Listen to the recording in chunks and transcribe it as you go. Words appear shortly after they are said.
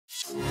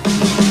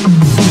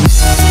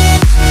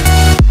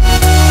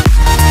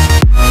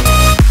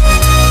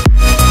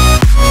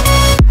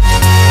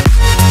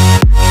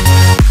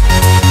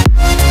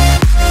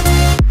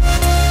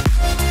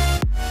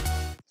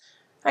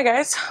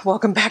guys,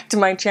 welcome back to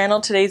my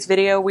channel. Today's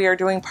video we are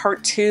doing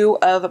part 2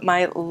 of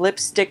my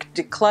lipstick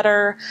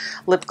declutter,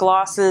 lip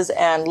glosses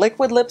and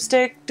liquid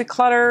lipstick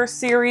declutter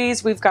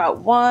series. We've got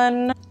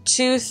 1,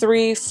 2,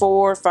 3,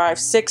 4, 5,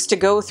 6 to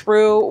go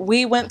through.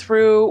 We went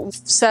through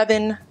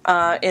 7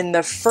 in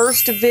the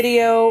first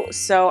video,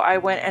 so I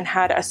went and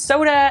had a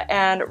soda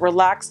and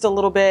relaxed a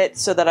little bit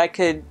so that I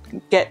could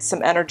get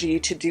some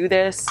energy to do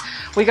this.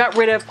 We got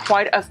rid of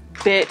quite a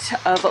bit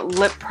of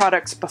lip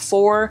products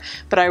before,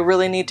 but I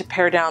really need to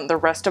pare down the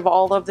rest of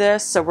all of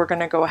this, so we're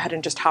gonna go ahead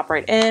and just hop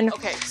right in.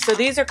 Okay, so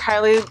these are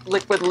Kylie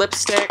liquid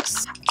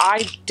lipsticks.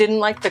 I didn't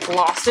like the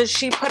glosses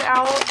she put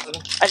out.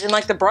 I didn't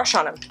like the brush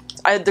on them.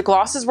 The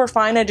glosses were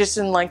fine, I just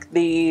didn't like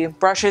the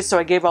brushes, so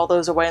I gave all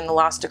those away in the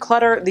last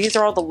declutter. These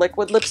are all the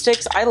liquid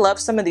lipsticks. I love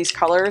some of these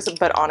colors,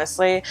 but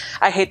honestly,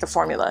 I hate the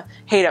formula.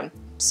 Hate them.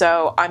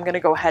 So I'm gonna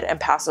go ahead and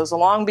pass those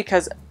along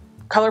because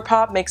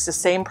ColourPop makes the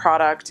same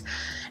product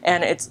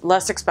and it's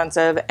less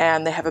expensive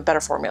and they have a better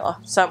formula.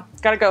 So,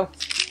 gotta go.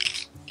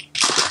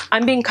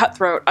 I'm being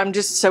cutthroat. I'm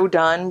just so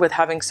done with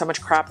having so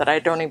much crap that I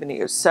don't even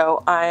use.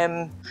 So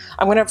I'm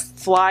gonna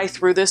fly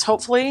through this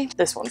hopefully.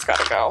 This one's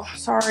gotta go,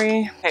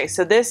 sorry. Okay,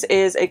 so this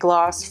is a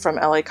gloss from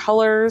LA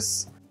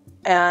Colors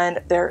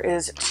and there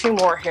is 2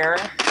 more here.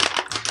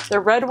 The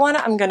red one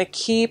I'm gonna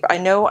keep. I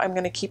know I'm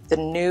gonna keep the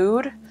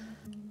nude,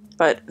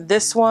 but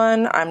this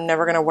one I'm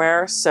never gonna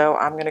wear, so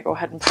I'm gonna go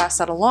ahead and pass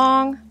that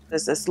along.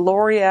 There's this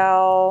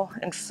L'Oreal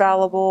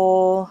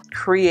Infallible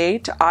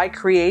Create, I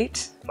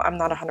Create. I'm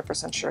not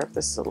 100% sure if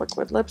this is a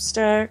liquid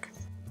lipstick.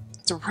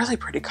 It's a really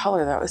pretty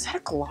color though. Is that a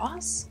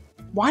gloss?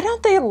 Why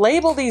don't they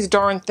label these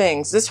darn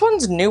things? This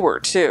one's newer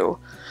too.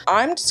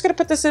 I'm just gonna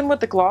put this in with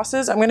the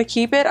glosses. I'm gonna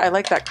keep it, I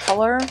like that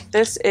color.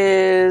 This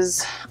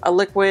is a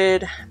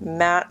liquid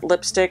matte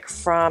lipstick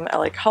from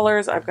LA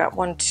Colors. I've got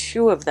 1,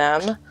 2 of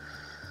them.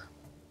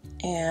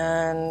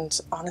 And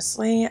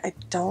honestly, I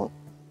don't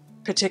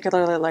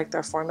particularly like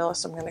their formula,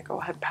 so I'm gonna go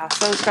ahead and pass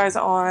those guys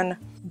on.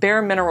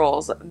 Bare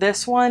Minerals.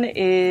 This one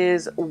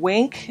is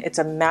Wink. It's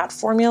a matte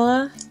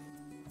formula.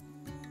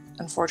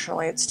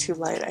 Unfortunately, it's too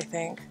light, I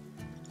think.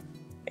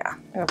 Yeah,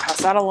 I'm gonna pass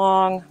that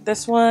along.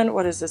 This one,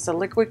 what is this? A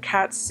liquid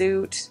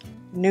catsuit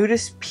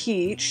Nudist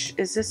Peach.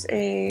 Is this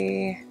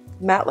a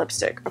matte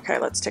lipstick? Okay,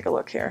 let's take a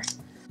look here.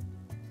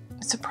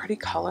 It's a pretty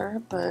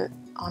color, but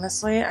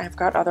honestly, I've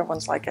got other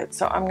ones like it,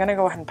 so I'm gonna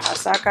go ahead and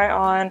pass that guy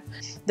on.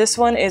 This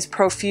one is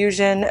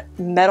Profusion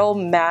Metal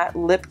Matte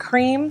Lip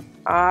Cream.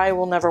 I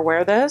will never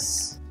wear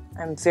this.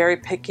 I'm very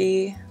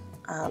picky,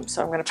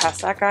 so I'm gonna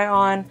pass that guy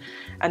on.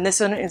 And this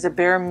one is a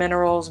Bare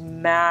Minerals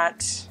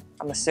Matte.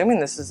 I'm assuming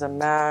this is a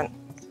matte.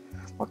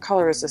 What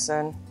color is this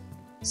in?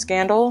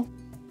 Scandal?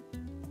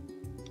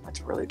 It's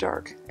really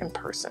dark in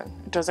person.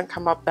 It doesn't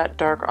come up that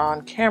dark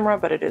on camera,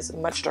 but it is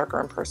much darker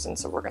in person,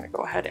 so we're gonna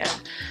go ahead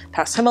and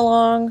pass him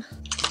along.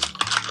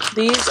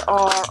 These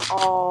are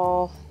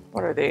all,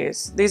 what are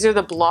these? These are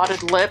the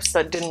blotted lips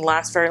that didn't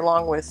last very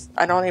long with,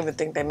 I don't even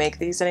think they make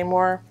these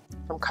anymore.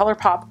 From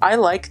ColourPop, I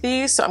like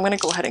these, so I'm gonna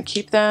go ahead and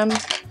keep them.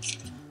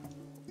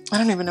 I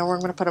don't even know where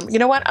I'm gonna put them. You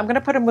know what? I'm gonna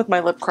put them with my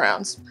lip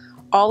crowns.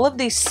 All of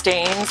these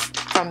stains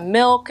from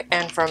Milk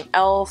and from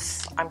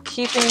e.l.f. I'm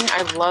keeping.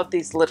 I love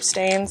these lip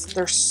stains.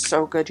 They're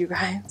so good, you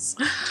guys.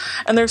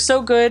 And they're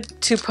so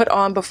good to put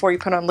on before you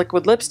put on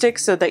liquid lipstick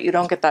so that you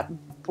don't get that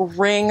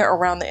ring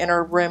around the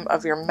inner rim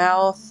of your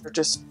mouth.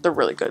 They're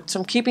really good.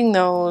 So I'm keeping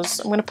those.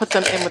 I'm gonna put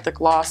them in with the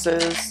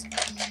glosses.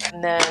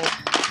 And then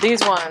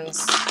these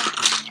ones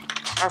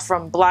are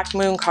from Black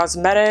Moon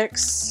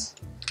Cosmetics.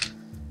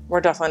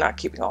 We're definitely not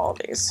keeping all of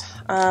these.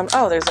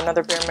 Oh, there's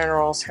another Bare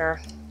Minerals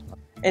here.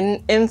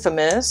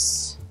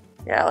 Infamous.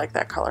 Yeah, I like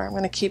that color. I'm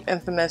gonna keep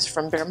Infamous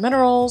from Bare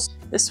Minerals.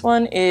 This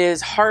one is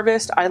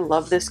Harvest. I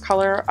love this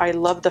color. I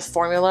love the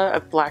formula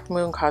of Black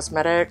Moon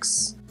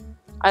Cosmetics.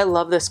 I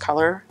love this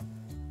color.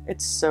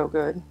 It's so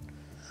good.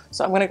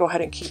 So I'm gonna go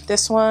ahead and keep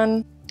this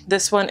one.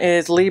 This one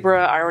is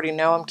Libra. I already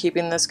know I'm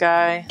keeping this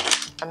guy.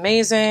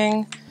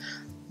 Amazing.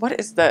 What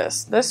is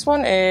this? This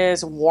one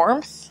is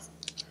Warmth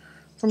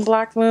from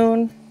Black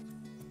Moon.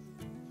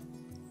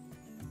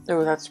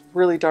 Oh, that's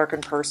really dark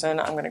in person.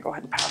 I'm gonna go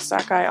ahead and pass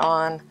that guy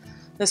on.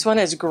 This one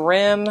is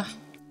Grim.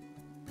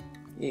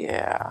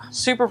 Yeah,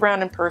 super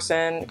brown in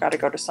person. Gotta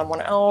go to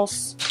someone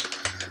else.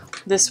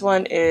 This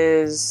one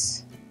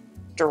is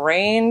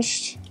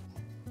Deranged.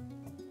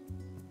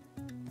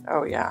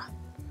 Oh yeah.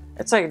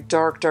 It's like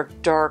dark,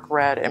 dark, dark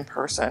red in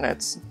person.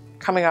 It's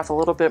coming off a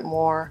little bit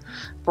more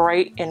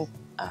bright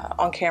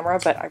on camera,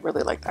 but I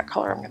really like that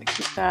color. I'm gonna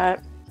keep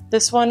that.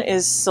 This one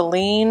is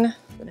Celine.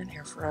 Been in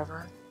here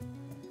forever.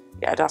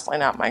 Yeah, definitely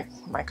not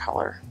my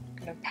color.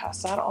 I'm gonna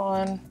pass that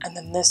on. And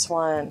then this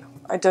one,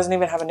 it doesn't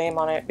even have a name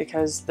on it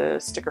because the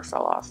sticker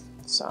fell off.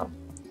 So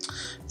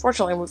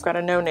fortunately we've got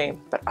a no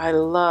name, but I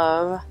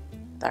love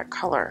that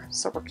color.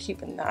 So we're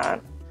keeping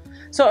that.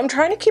 So I'm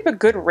trying to keep a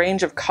good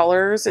range of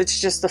colors. It's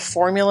just the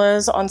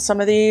formulas on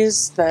some of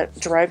these that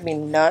drive me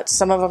nuts.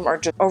 Some of them are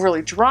just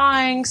overly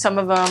drying. Some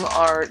of them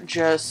are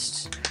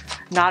just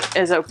not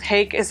as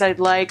opaque as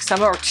I'd like.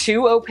 Some are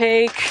too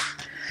opaque.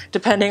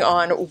 depending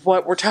on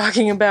what we're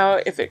talking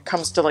about, if it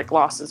comes to like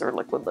glosses or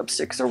liquid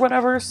lipsticks or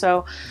whatever.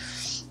 So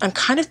I'm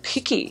kind of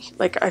picky.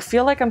 Like, I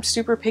feel like I'm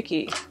super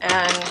picky.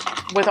 And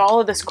with all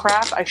of this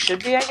crap, I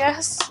should be, I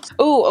guess.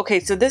 Oh, okay,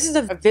 so this is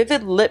a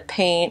Vivid Lip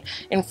Paint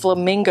in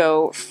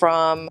Flamingo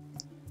from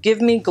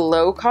Give Me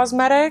Glow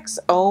Cosmetics.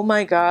 Oh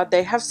my god,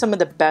 they have some of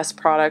the best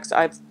products.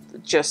 I've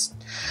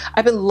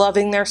been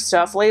loving their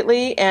stuff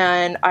lately,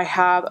 and I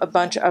have a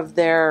bunch of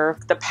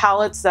the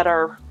palettes that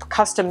are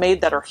custom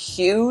made that are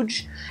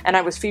huge, and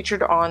I was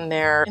featured on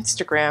their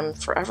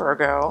Instagram forever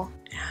ago.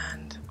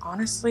 And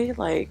honestly,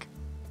 like,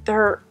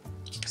 their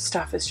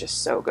stuff is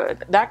just so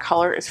good. That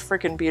color is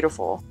freaking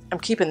beautiful. I'm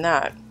keeping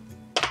that.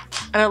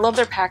 And I love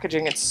their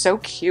packaging. It's so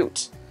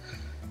cute.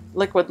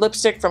 Liquid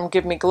lipstick from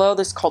Give Me Glow.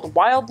 This is called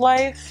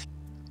Wildlife.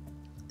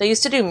 They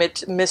used to do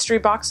mystery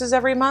boxes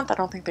every month. I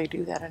don't think they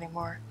do that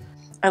anymore.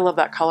 I love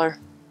that color.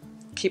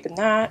 Keeping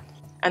that.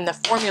 And the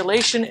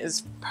formulation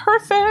is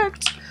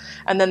perfect.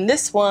 And then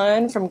this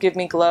one from Give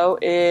Me Glow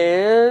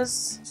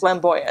is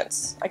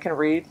Flamboyance. I can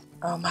read.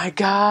 Oh my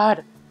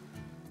god.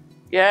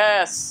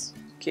 Yes.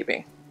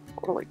 Keeping.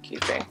 Totally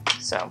keeping.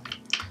 So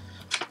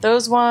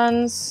those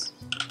ones.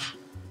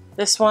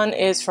 This one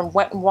is from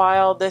Wet n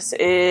Wild. This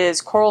is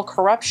Coral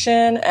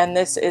Corruption, and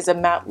this is a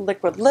matte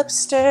liquid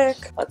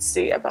lipstick. Let's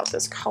see about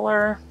this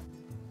color.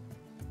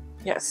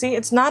 Yeah, see,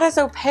 it's not as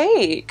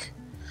opaque.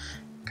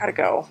 Gotta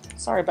go.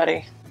 Sorry,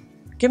 buddy.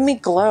 Give Me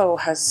Glow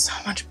has so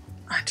much.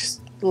 I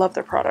just love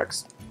their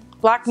products.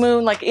 Black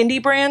Moon, like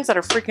indie brands that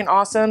are freaking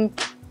awesome.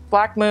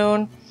 Black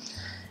Moon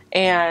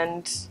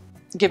and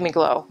Give Me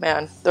Glow,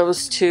 man.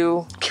 Those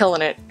two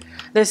killing it.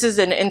 This is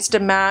an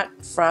Instamatte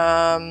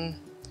from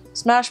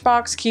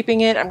Smashbox,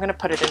 keeping it. I'm gonna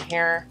put it in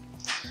here.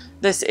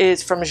 This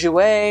is from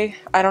Jouer.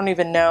 I don't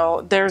even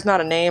know. There's not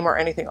a name or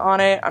anything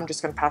on it. I'm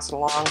just gonna pass it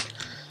along.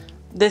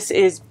 This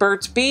is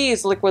Burt's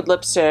Bees liquid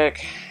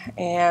lipstick,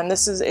 and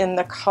this is in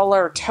the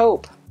color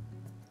Taupe.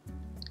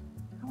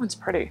 That one's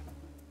pretty.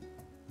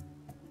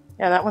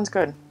 Yeah, that one's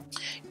good.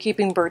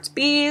 Keeping Burt's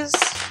Bees.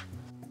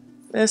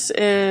 This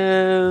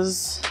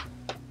is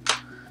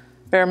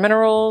Bare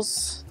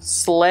Minerals,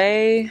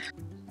 Slay,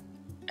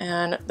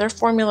 and their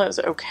formula is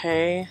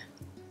okay.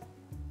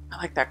 I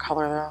like that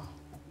color though.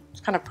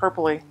 It's kind of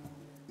purpley.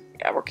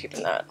 Yeah, we're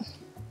keeping that.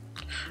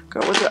 Go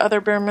with the other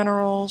Bare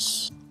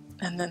Minerals.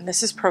 And then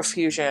this is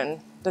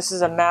Profusion. This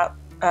is a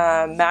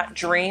matte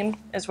Dream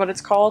is what it's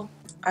called.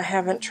 I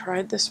haven't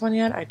tried this one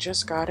yet. I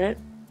just got it.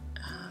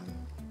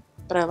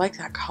 But I like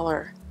that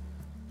color.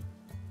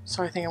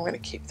 So I think I'm gonna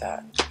keep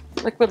that.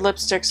 Liquid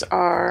lipsticks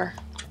are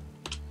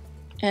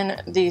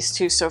in these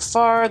two so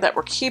far that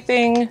we're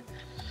keeping.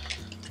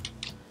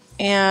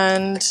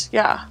 And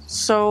yeah,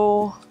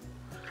 so,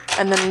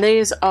 and then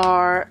these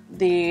are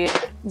the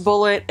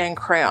bullet and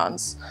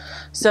crayons.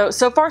 So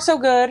far so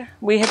good.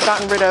 We have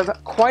gotten rid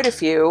of quite a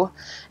few,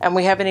 and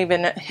we haven't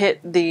even hit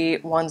the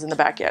ones in the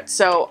back yet.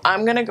 So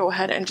I'm gonna go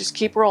ahead and just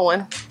keep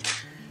rolling.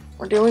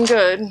 We're doing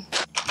good.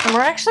 And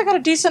we're actually got a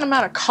decent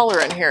amount of color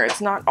in here.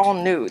 It's not all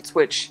nudes,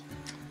 which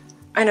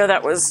I know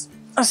that was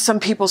some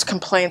people's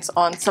complaints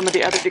on some of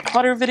the other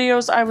declutter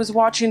videos I was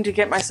watching to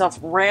get myself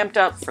ramped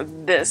up for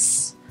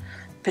this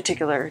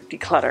particular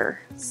declutter.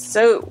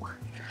 So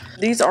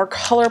these are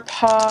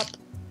ColourPop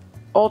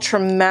Ultra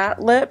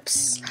Matte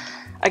Lips.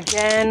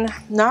 Again,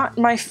 not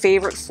my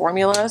favorite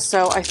formula,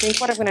 so I think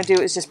what I'm gonna do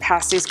is just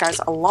pass these guys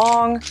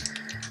along.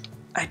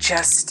 I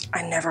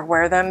never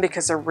wear them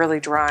because they're really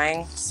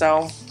drying.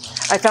 So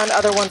I found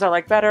other ones I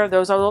like better.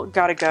 Those all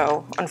gotta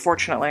go,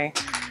 unfortunately.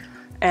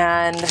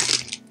 And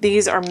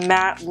these are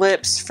matte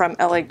lips from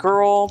LA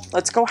Girl.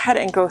 Let's go ahead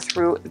and go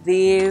through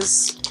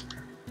these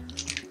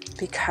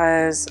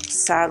because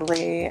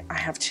sadly I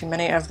have too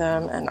many of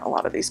them and a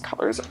lot of these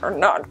colors are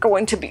not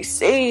going to be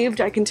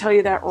saved. I can tell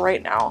you that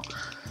right now.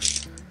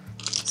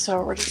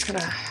 So we're just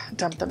gonna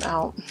dump them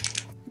out.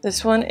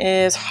 This one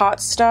is Hot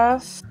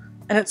Stuff,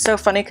 and it's so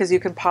funny because you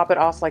can pop it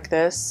off like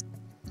this.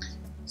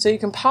 So you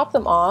can pop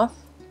them off,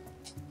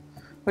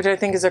 which I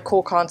think is a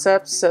cool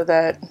concept, so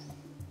that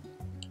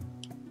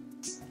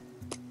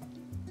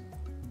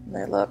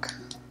they look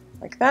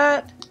like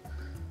that.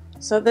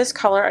 So this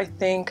color, I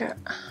think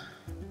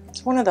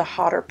it's one of the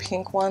hotter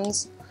pink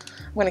ones.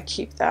 I'm gonna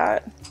keep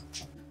that.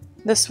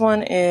 This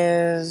one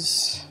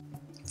is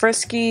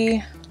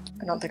Frisky.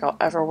 I don't think I'll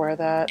ever wear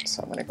that,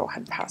 so I'm gonna go ahead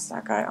and pass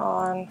that guy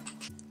on.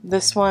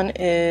 This one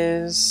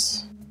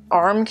is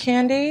Arm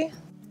Candy.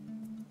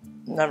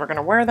 Never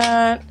gonna wear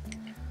that.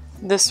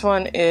 This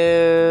one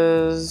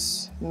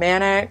is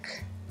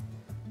Manic.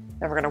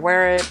 Never gonna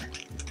wear it.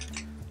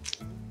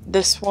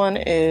 This one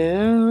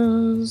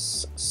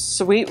is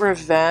Sweet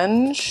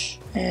Revenge,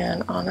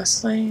 and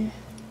honestly,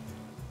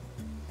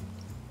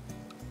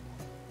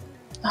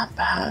 not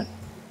bad.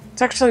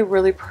 It's actually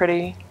really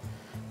pretty,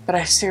 but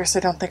I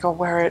seriously don't think I'll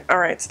wear it. All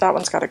right, so that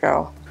one's gotta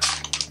go.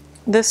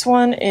 This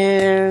one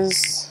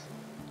is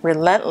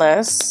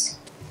Relentless.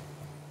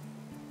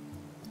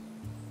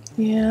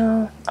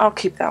 Yeah, I'll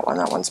keep that one.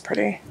 That one's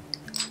pretty.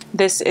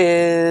 This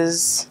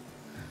is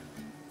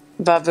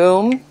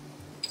Vavoom.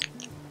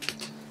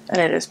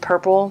 and it is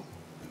purple.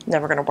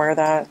 Never gonna wear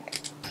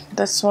that.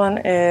 This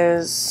one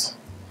is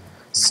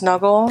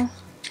Snuggle.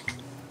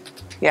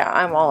 Yeah,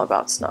 I'm all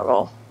about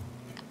Snuggle.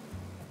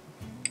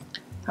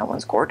 That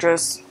one's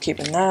gorgeous.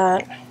 Keeping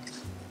that.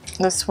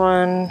 This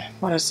one,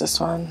 what is this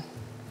one?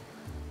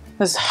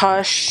 This is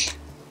Hush.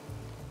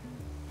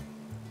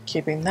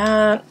 Keeping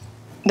that.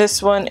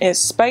 This one is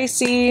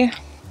Spicy.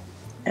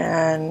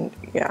 And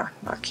yeah,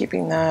 not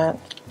keeping that.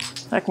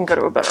 I can go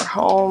to a better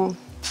home.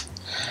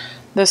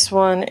 This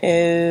one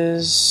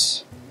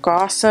is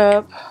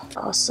Gossip.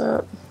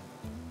 Gossip.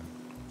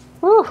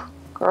 Woo,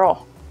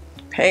 girl.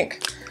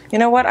 Pink. You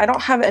know what? I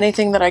don't have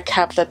anything that I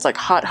kept that's like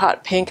hot,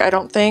 hot pink, I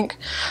don't think.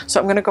 So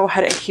I'm going to go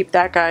ahead and keep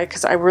that guy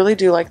because I really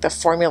do like the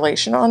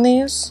formulation on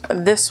these.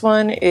 This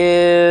one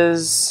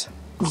is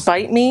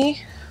Bite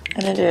Me,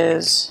 and it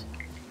is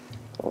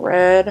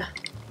red.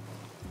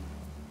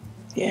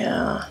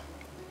 Yeah.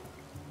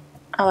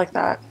 I like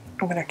that.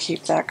 I'm going to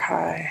keep that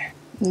guy.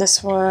 And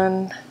this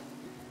one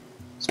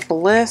is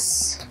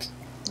Bliss.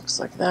 Looks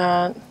like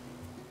that.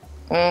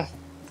 Yeah,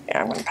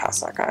 I'm going to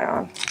pass that guy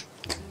on.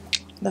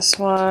 This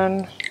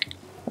one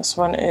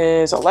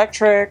is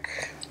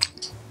Electric,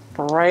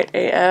 Bright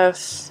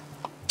AF.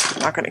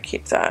 I'm not going to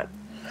keep that.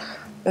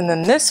 And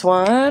then this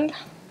one's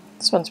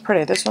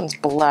pretty. This one's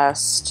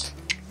Blessed.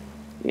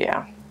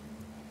 Yeah.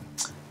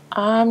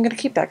 I'm going to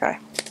keep that guy.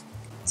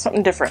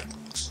 Something different.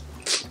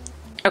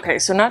 Okay,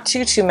 so not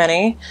too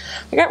many.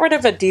 We got rid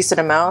of a decent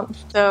amount.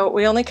 So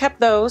we only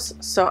kept those.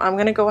 So I'm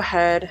going to go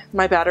ahead.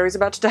 My battery's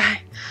about to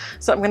die.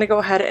 So I'm going to go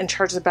ahead and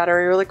charge the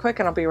battery really quick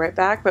and I'll be right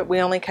back. But we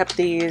only kept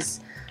these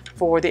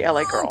for the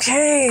LA girl.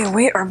 Okay,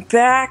 we are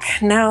back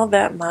now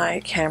that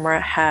my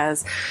camera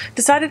has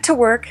decided to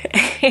work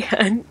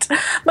and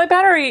my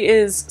battery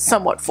is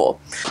somewhat full.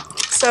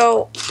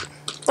 So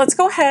let's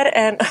go ahead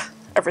and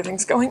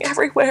everything's going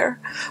everywhere.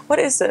 What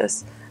is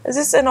this? Is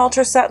this an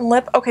ultra satin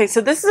lip? Okay, so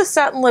this is a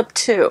satin lip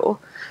too.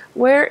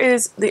 Where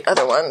is the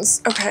other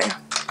ones? Okay.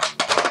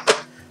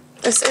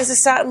 This is a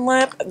satin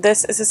lip.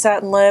 This is a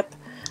satin lip.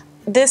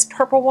 This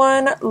purple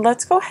one,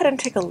 let's go ahead and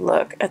take a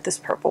look at this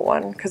purple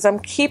one because I'm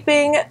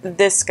keeping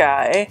this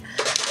guy.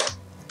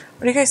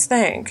 What do you guys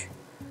think?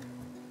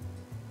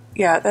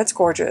 Yeah, that's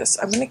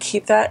gorgeous. I'm going to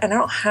keep that, and I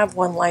don't have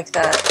one like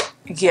that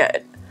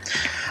yet.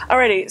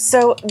 Alrighty,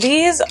 so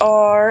these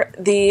are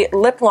the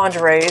lip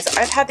lingeries.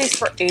 I've had these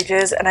for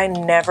ages, and I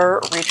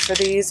never reach for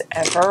these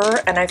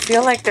ever, and I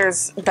feel like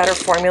there's better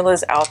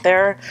formulas out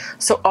there.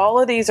 So all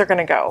of these are going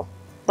to go.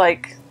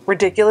 Like,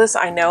 ridiculous,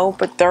 I know,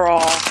 but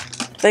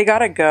they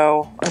gotta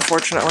go,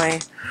 unfortunately.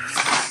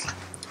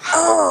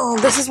 Oh,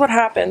 this is what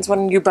happens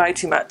when you buy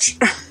too much.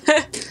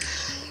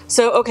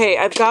 So, okay,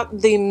 I've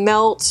got the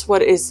Melt.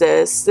 What is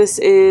this? This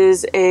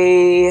is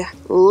a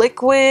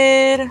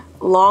liquid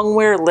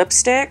long-wear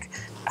lipstick.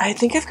 I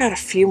think I've got a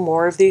few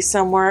more of these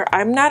somewhere.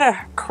 I'm not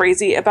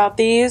crazy about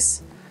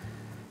these,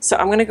 so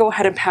I'm gonna go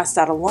ahead and pass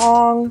that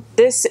along.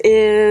 This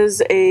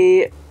is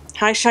a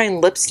High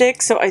Shine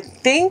lipstick. So I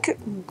think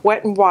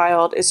Wet n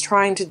Wild is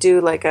trying to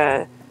do like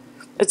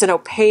it's an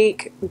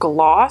opaque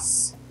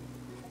gloss,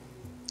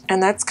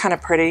 and that's kind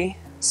of pretty.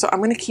 So I'm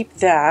going to keep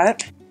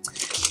that.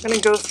 I'm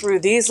going to go through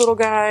these little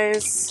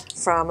guys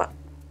from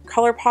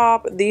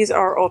ColourPop. These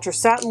are Ultra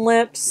Satin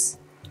Lips.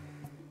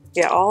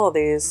 Yeah, all of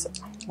these.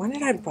 When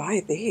did I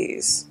buy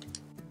these?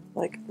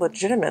 Like,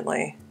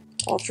 legitimately.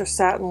 Ultra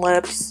Satin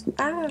Lips.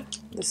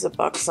 This is a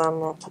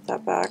Buxom. I'll put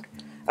that back.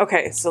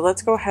 Okay, so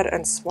let's go ahead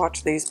and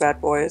swatch these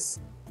bad boys.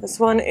 This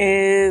one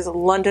is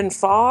London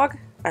Fog.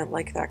 I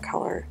like that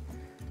color.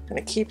 I'm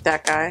gonna keep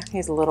that guy.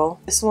 He's little.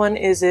 This one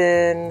is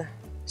in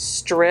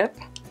Strip.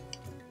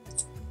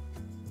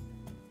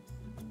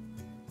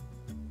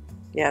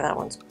 Yeah, that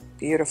one's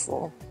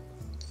beautiful.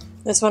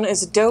 This one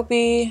is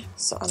Dopey,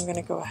 so I'm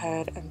gonna go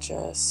ahead and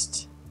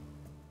just...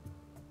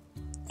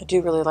 I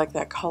do really like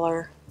that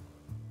color.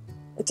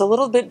 It's a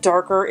little bit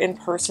darker in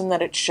person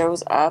than it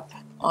shows up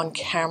on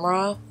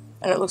camera,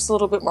 and it looks a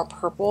little bit more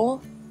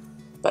purple,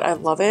 but I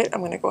love it.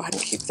 I'm gonna go ahead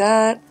and keep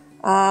that.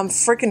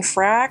 Frickin'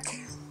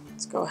 Frack.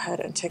 Let's go ahead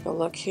and take a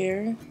look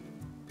here.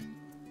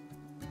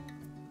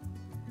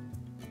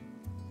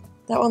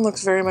 That one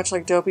looks very much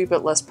like Dopey,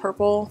 but less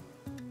purple.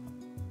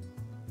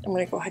 I'm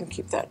going to go ahead and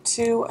keep that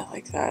too. I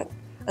like that.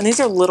 And these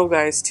are little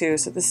guys too,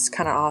 so this is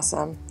kind of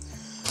awesome.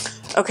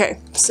 Okay,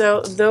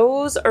 so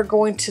those are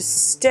going to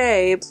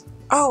stay.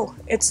 Oh,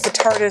 it's the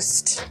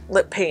Tartist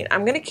lip paint.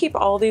 I'm going to keep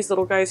all these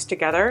little guys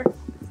together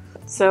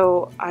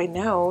so I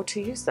know to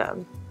use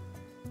them.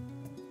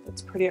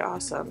 That's pretty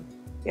awesome.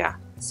 Yeah.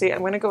 See, I'm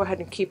going to go ahead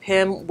and keep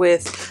him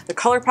with the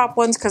ColourPop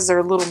ones because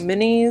they're little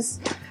minis.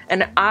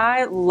 And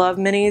I love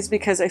minis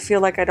because I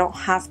feel like I don't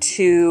have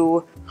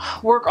to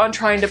work on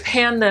trying to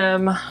pan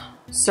them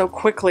so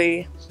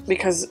quickly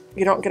because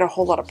you don't get a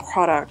whole lot of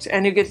product.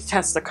 And you get to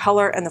test the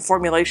color and the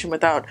formulation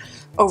without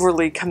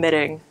overly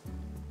committing.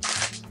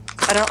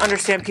 I don't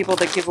understand people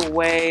that give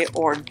away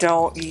or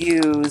don't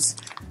use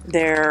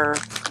their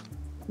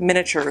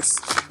miniatures.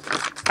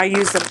 I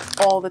use them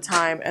all the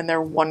time and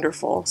they're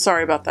wonderful.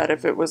 Sorry about that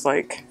if it was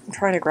like, I'm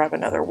trying to grab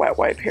another wet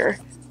wipe here.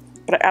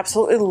 But I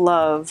absolutely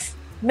love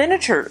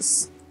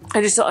miniatures. I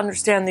just don't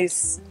understand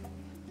these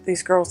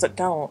girls that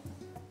don't.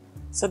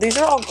 So these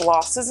are all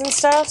glosses and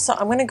stuff. So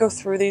I'm gonna go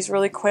through these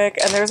really quick,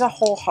 and there's a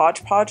whole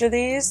hodgepodge of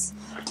these.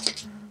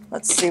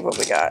 Let's see what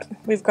we got.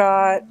 We've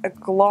got a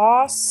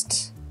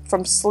glossed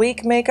from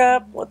Sleek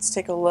Makeup. Let's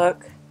take a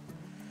look.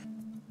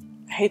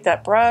 I hate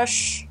that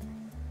brush.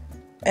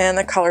 And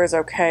the color is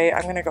okay.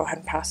 I'm gonna go ahead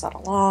and pass that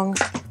along.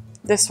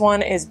 This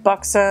one is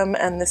Buxom,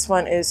 and this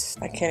one is,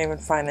 I can't even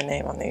find the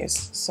name on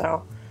these.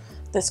 So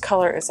this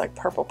color is like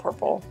purple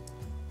purple.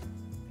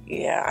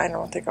 Yeah, I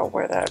don't think I'll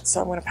wear that,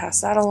 so I'm gonna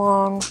pass that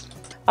along.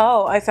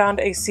 Oh, I found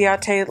a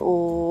Ciate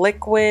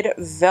Liquid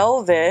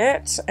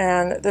Velvet,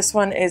 and this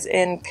one is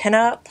in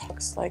Pinup.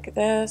 Looks like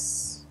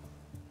this.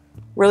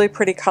 Really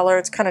pretty color.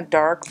 It's kind of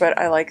dark, but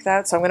I like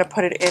that, so I'm gonna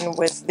put it in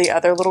with the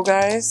other little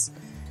guys.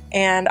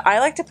 And I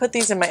like to put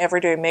these in my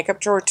everyday makeup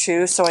drawer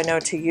too, so I know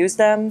to use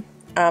them.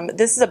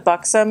 This is a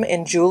Buxom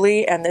in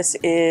Julie, and this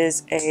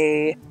is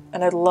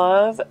and I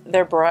love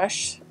their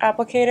brush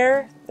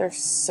applicator. They're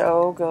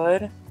so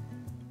good.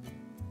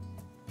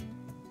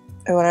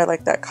 Oh, and I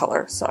like that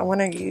color, so I'm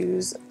gonna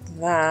use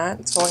that.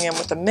 It's going in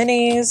with the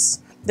minis.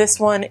 This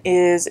one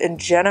is in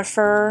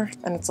Jennifer,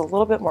 and it's a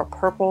little bit more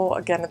purple.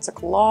 Again, it's a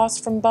gloss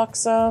from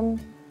Buxom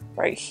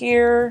right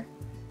here.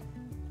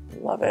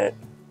 Love it.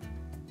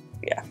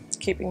 Yeah,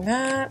 keeping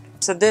that.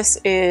 So this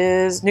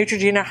is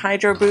Neutrogena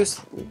Hydro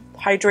Boost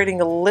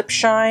Hydrating Lip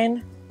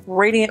Shine,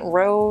 Radiant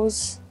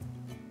Rose,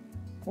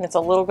 and it's a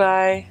little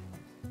guy.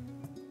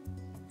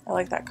 I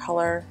like that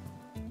color.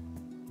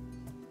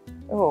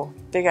 Oh,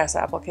 big ass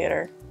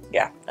applicator.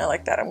 Yeah, I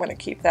like that. I'm gonna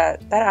keep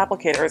that. That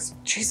applicator is,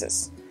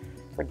 Jesus,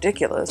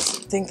 ridiculous.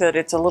 I think that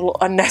it's a little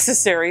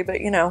unnecessary,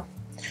 but you know.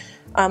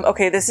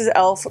 Okay, this is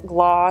e.l.f.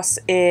 gloss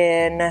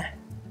in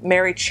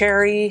Mary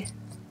Cherry,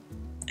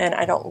 and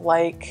I don't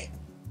like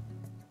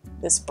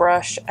this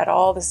brush at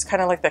all. This is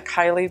kind of like the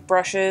Kylie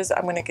brushes.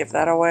 I'm gonna give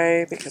that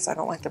away because I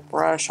don't like the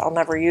brush. I'll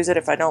never use it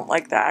if I don't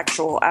like the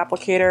actual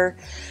applicator.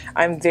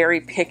 I'm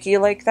very picky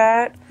like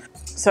that.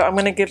 So I'm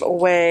gonna give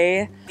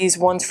away these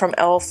ones from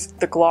e.l.f.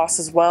 the gloss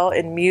as well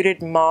in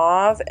Muted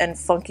Mauve and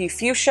Funky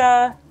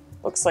Fuchsia.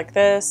 Looks like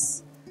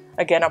this.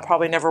 Again, I'll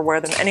probably never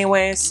wear them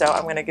anyway, so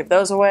I'm gonna give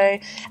those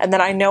away. And then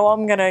I know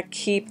I'm gonna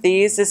keep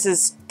these. This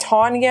is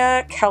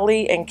Tanya,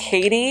 Kelly, and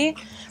Katie,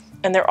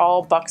 and they're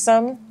all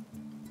Buxom.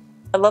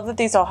 I love that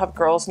these all have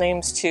girls'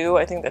 names too.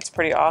 I think that's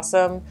pretty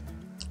awesome.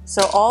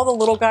 So all the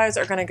little guys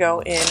are gonna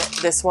go in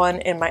this one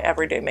in my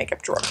everyday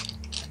makeup drawer.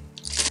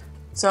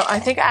 So I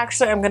think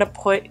actually I'm gonna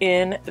put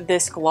in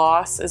this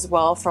gloss as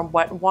well from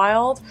Wet n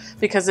Wild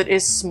because it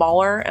is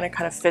smaller and it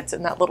kind of fits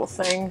in that little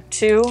thing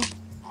too.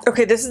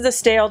 Okay, this is the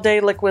Stay All Day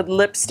liquid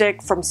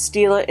lipstick from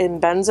Stila in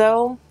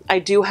Benzo. I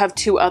do have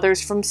two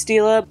others from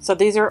Stila. So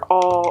these are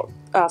all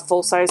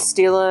full-size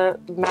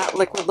Stila matte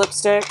liquid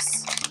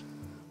lipsticks.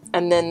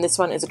 And then this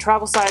one is a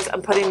travel size.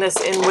 I'm putting this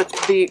in with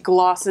the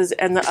glosses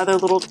and the other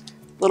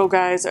little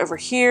guys over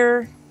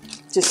here,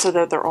 just so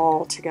that they're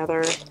all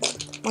together.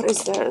 What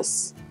is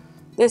this?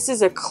 This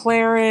is a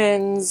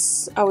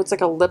Clarins, oh, it's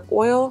like a lip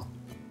oil.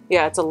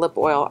 Yeah, it's a lip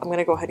oil. I'm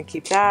gonna go ahead and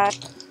keep that.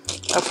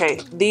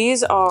 Okay,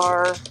 these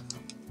are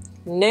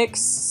NYX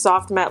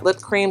Soft Matte Lip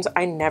Creams.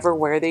 I never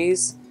wear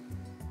these.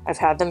 I've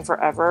had them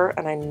forever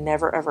and I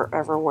never, ever,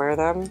 ever wear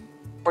them.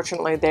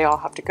 Fortunately, they all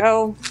have to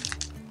go.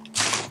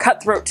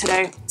 Cutthroat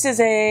today. This is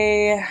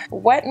a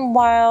Wet n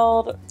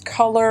Wild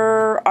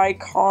Color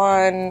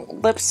Icon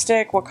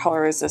lipstick. What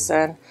color is this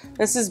in?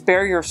 This is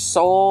Bare Your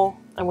Soul.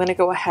 I'm gonna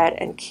go ahead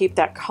and keep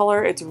that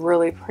color. It's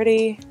really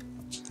pretty.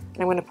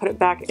 And I'm gonna put it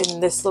back in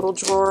this little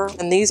drawer.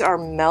 And these are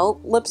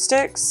Melt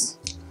lipsticks.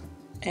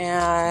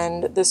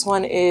 And this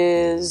one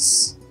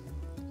is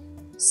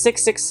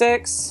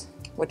 666,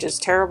 which is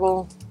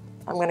terrible.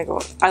 I'm gonna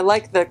go, I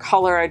like the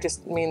color, I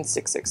just mean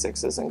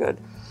 666 isn't good.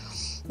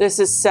 This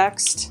is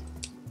Sexed.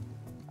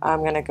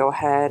 I'm gonna go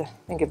ahead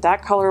and give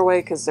that color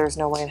away because there's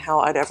no way in hell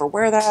I'd ever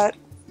wear that.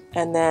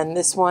 And then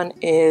this one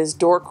is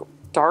Dark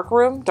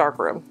Room.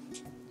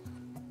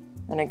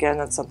 And again,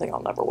 that's something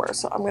I'll never wear,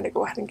 so I'm gonna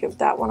go ahead and give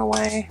that one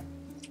away.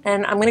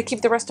 And I'm gonna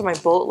keep the rest of my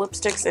bullet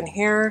lipsticks in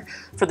here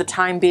for the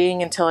time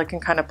being until I can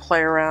kind of play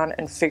around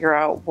and figure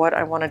out what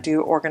I wanna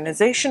do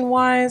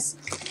organization-wise.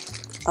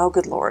 Oh,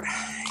 good Lord,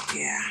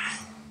 yeah.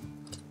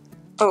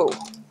 Oh,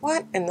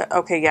 what in the,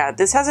 okay, yeah,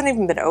 this hasn't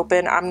even been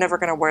open. I'm never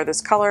gonna wear this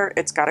color,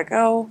 it's gotta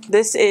go.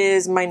 This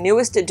is my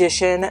newest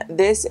addition.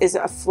 This is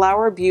a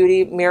Flower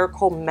Beauty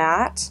Miracle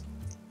Matte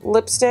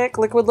lipstick,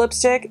 liquid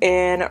lipstick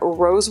in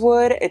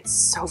Rosewood. It's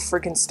so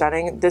freaking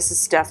stunning. This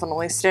is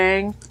definitely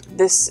staying.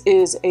 This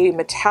is a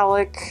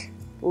metallic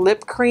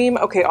lip cream.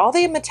 Okay, all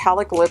the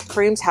metallic lip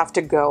creams have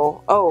to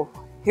go. Oh,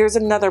 here's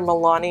another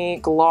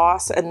Milani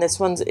gloss, and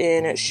this one's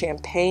in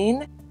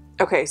Champagne.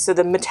 Okay, so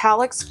the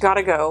metallics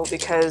gotta go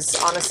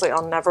because honestly,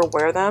 I'll never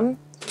wear them.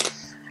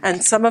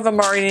 And some of them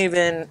aren't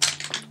even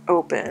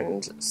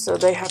opened, so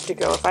they have to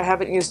go. If I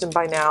haven't used them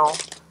by now,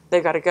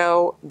 they've got to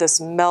go.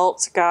 This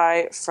Melt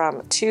guy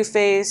from Too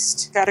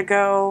Faced, gotta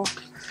go.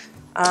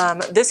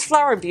 This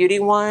Flower Beauty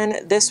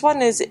one, this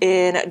one is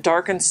in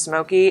Dark and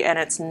Smoky, and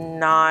it's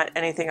not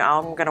anything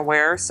I'm gonna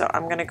wear, so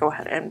I'm gonna go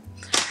ahead and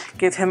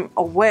give him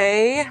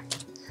away.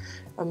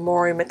 A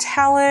Mori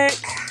Metallic.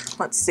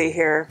 Let's see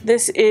here.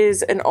 This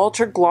is an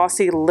ultra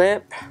glossy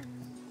lip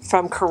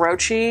from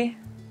Karochi,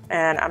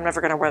 and I'm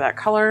never gonna wear that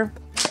color.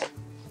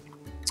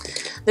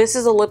 This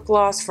is a lip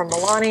gloss from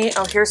Milani.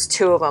 Oh, here's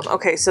two of them.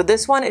 Okay, so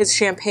this one is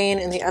champagne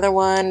and the other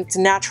one, it's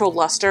natural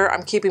luster.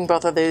 I'm keeping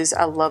both of these.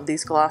 I love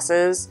these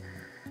glosses.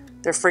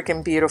 They're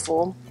freaking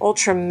beautiful.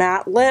 Ultra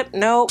matte lip,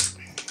 nope.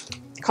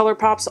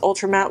 ColourPop's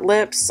Ultra Matte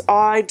Lips.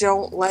 I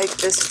don't like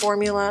this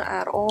formula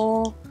at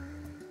all.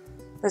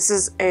 This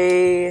is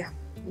a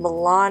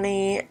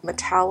Milani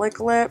Metallic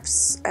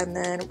Lips, and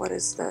then what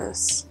is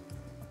this?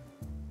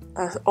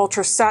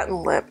 Ultra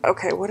Satin Lip.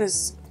 Okay,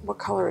 what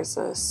color is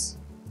this?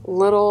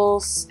 Little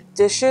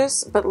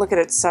stitches, but look at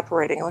it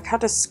separating. Look how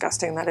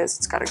disgusting that is.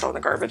 It's gotta go in the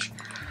garbage.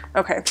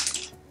 Okay,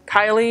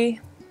 Kylie,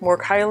 more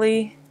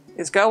Kylie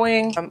is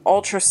going.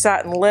 Ultra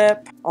Satin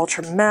Lip,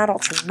 Ultra Matte,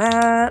 Ultra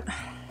Matte,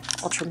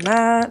 Ultra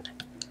Matte,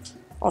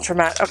 Ultra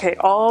Matte. Okay,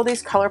 all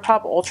these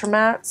ColourPop Ultra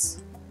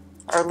Mattes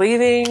are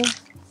leaving.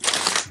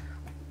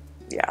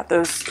 Yeah,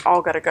 those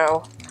all gotta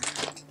go.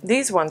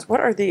 These ones, what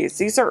are these?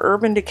 These are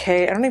Urban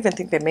Decay. I don't even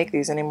think they make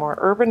these anymore.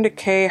 Urban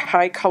Decay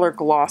High Color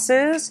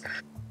Glosses.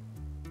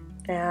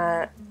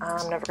 And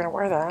I'm never gonna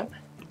wear that.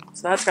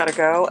 So that's gotta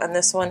go. And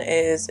this one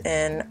is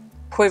in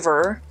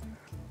Quiver.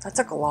 That's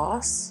a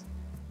gloss.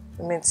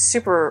 I mean, it's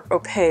super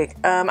opaque.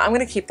 I'm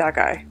gonna keep that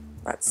guy.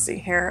 Let's see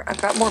here.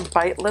 I've got more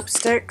Bite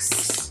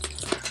lipsticks.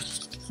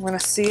 I'm gonna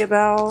see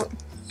about,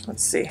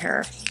 let's see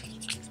here.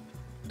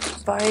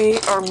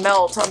 Bite or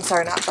Melt, I'm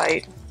sorry, not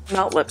Bite.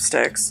 Melt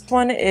lipsticks. This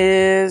one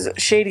is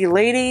Shady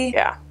Lady.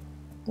 Yeah,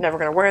 never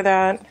gonna wear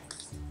that.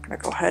 Gonna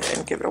go ahead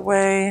and give it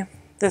away.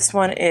 This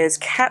one is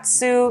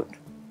Catsuit.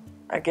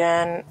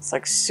 Again, it's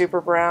like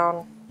super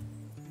brown.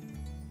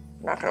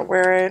 Not gonna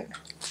wear it.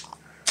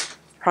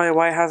 Probably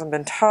why it hasn't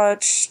been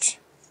touched.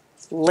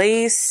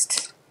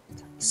 Laced.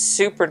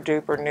 Super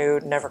duper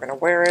nude. Never gonna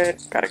wear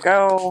it. Gotta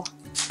go.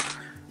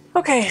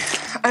 Okay,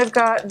 I've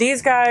got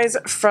these guys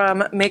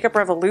from Makeup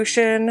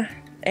Revolution,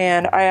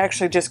 and I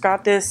actually just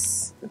got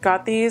these.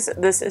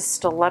 This is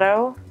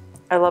Stiletto.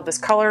 I love this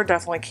color,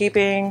 definitely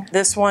keeping.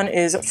 This one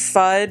is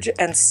Fudge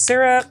and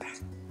Syrup.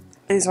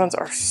 These ones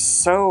are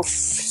so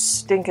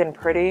stinking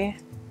pretty.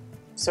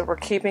 So we're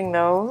keeping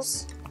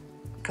those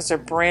because they're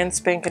brand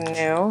spanking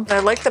new. I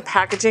like the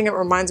packaging, it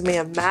reminds me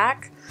of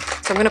MAC.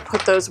 So I'm gonna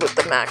put those with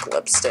the MAC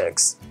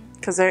lipsticks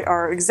because they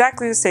are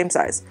exactly the same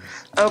size.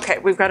 Okay,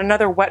 we've got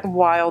another Wet n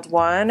Wild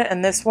one,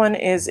 and this one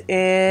is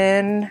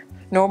in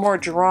No More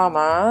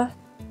Drama.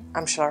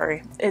 I'm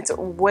sorry, it's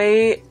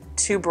way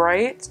too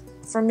bright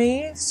for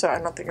me, so I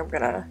don't think I'm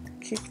gonna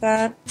keep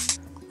that.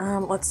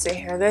 Let's see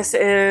here. This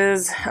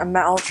is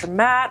a Ultra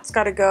Matte. It's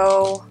gotta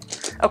go.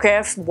 Okay, I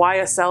have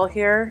YSL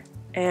here,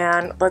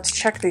 and let's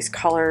check these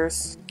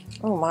colors.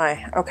 Oh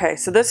my. Okay,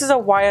 so this is a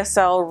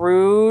YSL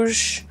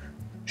Rouge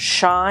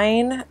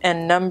Shine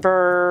and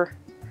number,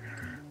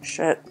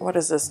 shit, what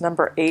is this?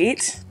 Number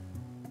 8.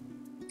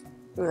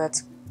 Ooh,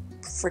 that's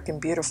freaking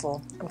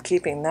beautiful. I'm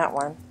keeping that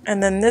one.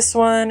 And then this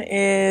one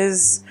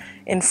is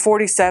in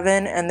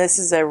 47, and this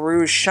is a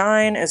Rouge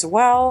Shine as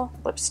well.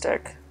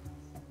 Lipstick.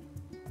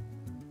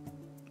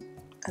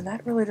 And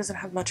that really doesn't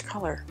have much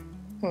color.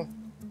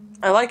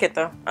 I like it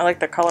though. I like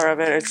the color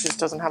of it. It just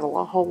doesn't have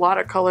a whole lot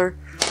of color.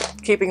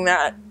 Keeping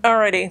that.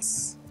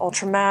 Alrighty.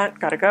 Ultra Matte,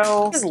 gotta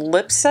go. This is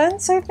Lip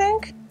Sense, I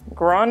think.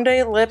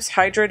 Grande Lips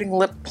Hydrating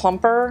Lip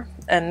Plumper.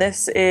 And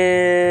this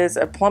is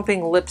a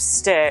plumping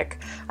lipstick.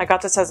 I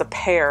got this as a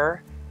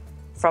pair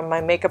from my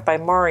Makeup by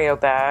Mario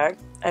bag.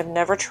 I've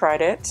never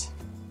tried it.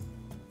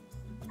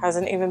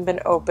 Hasn't even been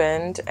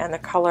opened, and the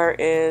color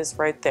is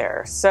right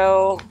there.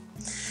 So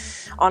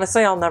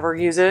honestly, I'll never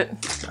use it.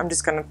 I'm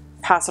just gonna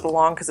pass it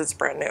along because it's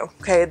brand new.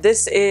 Okay,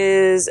 this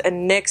is a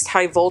NYX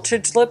High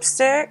Voltage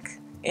lipstick.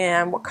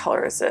 And what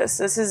color is this?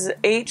 This is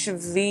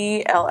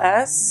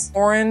HVLS.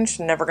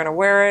 Orange, never gonna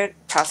wear it.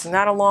 Passing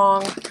that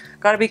along.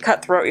 Gotta be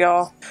cutthroat,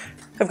 y'all.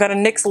 I've got a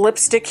NYX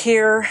lipstick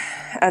here,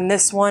 and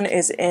this one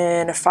is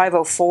in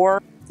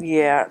 504.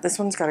 Yeah, this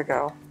one's gotta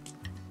go.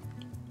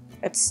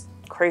 It's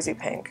crazy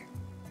pink.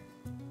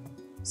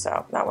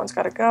 So that one's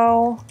gotta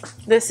go.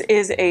 This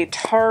is a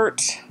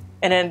Tarte,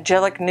 an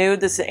Angelic Nude.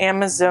 This is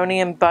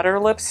Amazonian Butter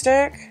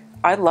lipstick.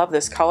 I love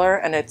this color,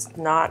 and it's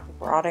not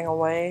rotting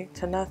away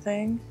to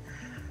nothing.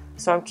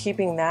 So I'm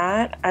keeping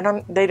that.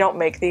 They don't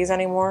make these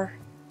anymore,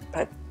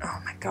 but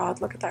oh my God,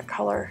 look at that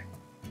color.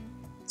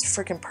 It's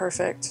freaking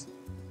perfect.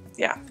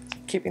 Yeah,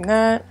 keeping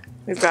that.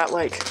 We've got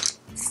like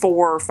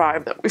 4 or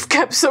 5 that we've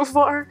kept so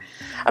far.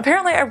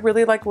 Apparently I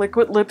really like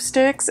liquid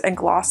lipsticks and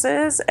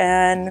glosses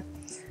and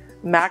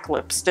MAC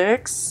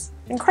lipsticks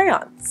and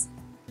crayons,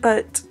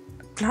 but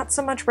not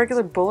so much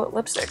regular bullet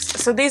lipsticks.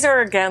 So these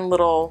are, again,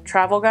 little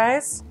travel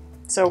guys.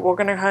 So we're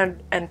gonna go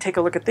ahead and take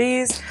a look at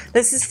these.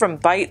 This is from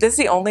Bite. This is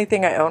the only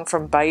thing I own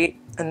from Bite,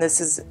 and this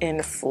is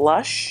in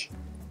Flush.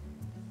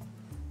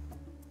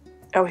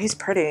 Oh, he's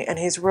pretty, and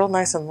he's real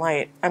nice and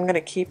light. I'm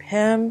gonna keep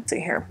him. Let's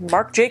see here,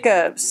 Marc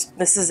Jacobs.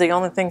 This is the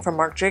only thing from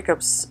Marc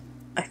Jacobs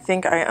I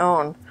think I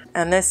own.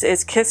 And this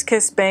is Kiss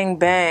Kiss Bang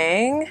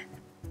Bang.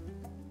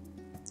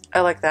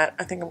 I like that.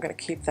 I think I'm gonna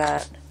keep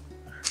that,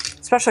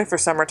 especially for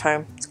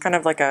summertime. It's kind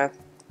of like a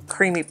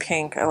creamy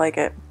pink. I like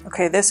it.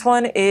 Okay, this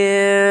one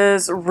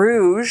is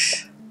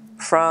Rouge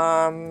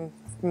from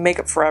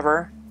Makeup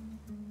Forever.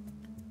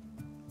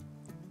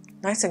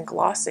 Nice and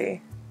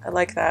glossy. I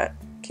like that.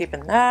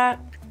 Keeping that.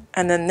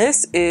 And then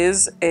this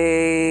is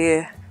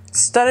a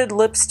studded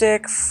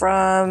lipstick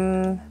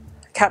from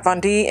Kat Von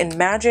D in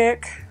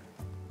Magic.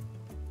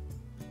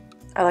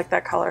 I like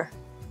that color.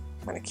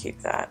 I'm gonna keep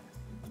that.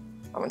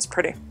 That one's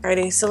pretty.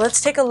 Alrighty, so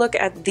let's take a look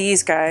at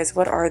these guys.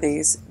 What are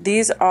these?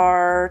 These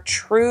are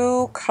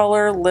True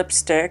Color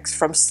lipsticks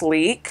from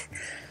Sleek,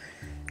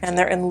 and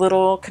they're in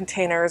little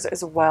containers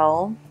as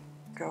well.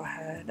 Go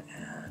ahead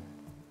and,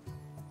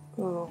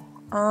 ooh,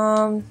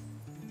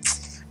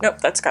 nope,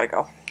 that's gotta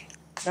go.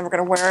 Never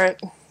gonna wear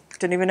it.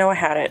 Didn't even know I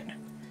had it.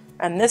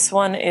 And this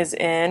one is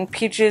in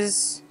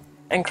Peaches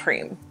and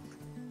Cream.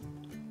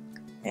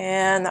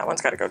 And that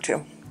one's gotta go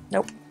too.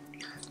 Nope.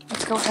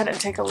 Let's go ahead and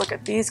take a look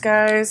at these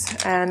guys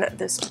and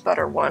this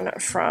butter one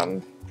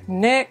from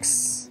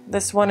NYX.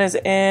 This one is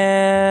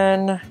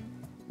in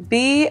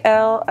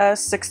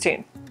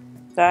BLS16.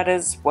 That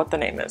is what the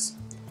name is.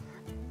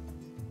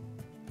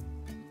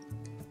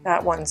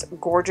 That one's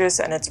gorgeous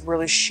and it's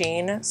really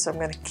sheen, so I'm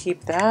gonna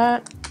keep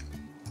that.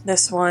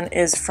 This one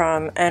is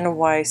from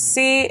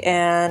NYC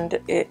and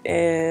it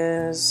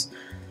is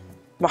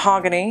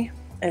Mahogany.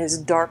 It is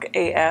dark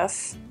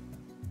AF.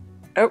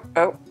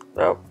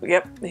 Oh,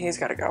 yep, he's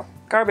gotta go.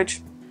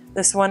 Garbage.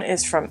 This one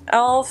is from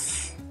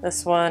e.l.f.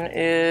 This one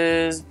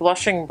is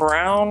Blushing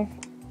Brown.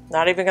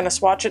 Not even gonna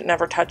swatch it,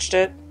 never touched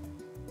it.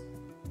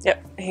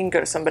 Yep, he can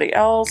go to somebody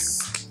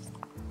else.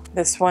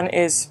 This one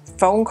is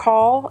Phone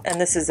Call,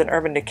 and this is an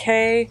Urban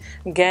Decay.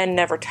 Again,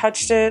 never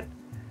touched it.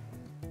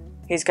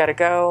 He's gotta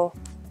go.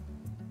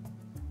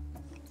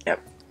 Yep,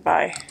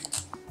 bye.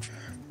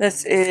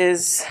 This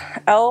is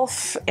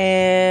e.l.f.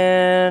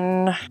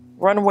 in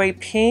Runway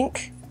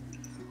Pink.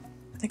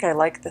 I think I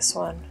like this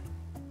one.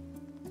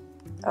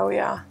 Oh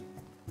yeah.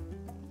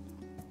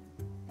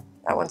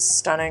 That one's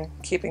stunning.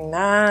 Keeping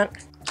that.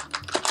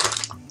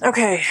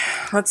 Okay,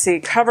 let's see.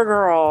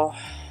 CoverGirl.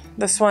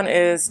 This one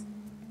is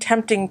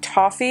Tempting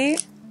Toffee.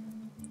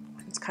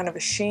 It's kind of a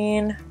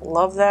sheen.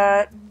 Love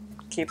that.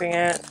 Keeping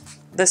it.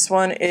 This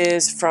one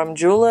is from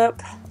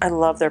Julep. I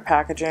love their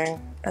packaging.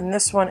 And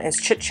this one is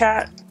Chit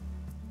Chat.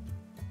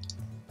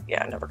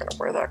 Yeah, never gonna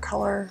wear that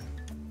color.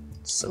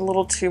 It's a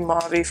little too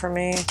mauvey for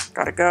me.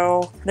 Gotta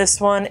go. This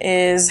one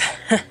is,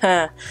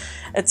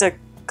 it's a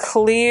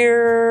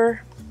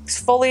clear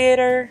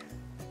exfoliator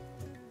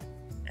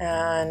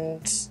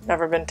and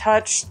never been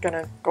touched.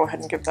 Gonna go ahead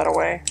and give that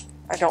away.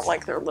 I don't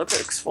like their lip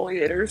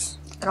exfoliators.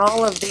 And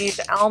all of these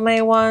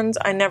Almay ones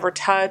I never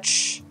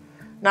touch.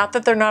 Not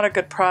that they're not a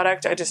good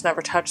product, I just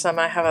never touch them.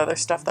 I have other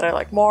stuff that I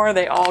like more.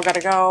 They all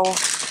gotta go.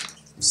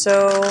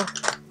 So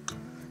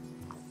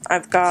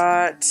I've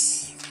got,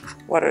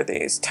 what are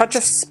these? Touch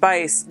of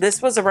Spice.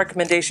 This was a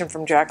recommendation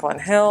from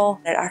Jaclyn Hill.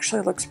 It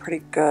actually looks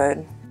pretty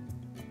good.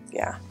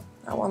 Yeah,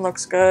 that one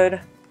looks good.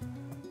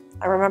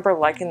 I remember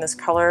liking this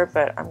color,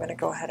 but I'm gonna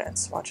go ahead and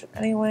swatch it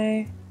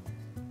anyway.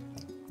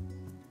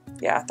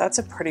 Yeah, that's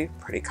a pretty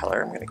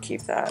color. I'm gonna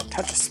keep that.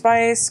 Touch of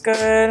Spice,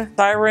 good.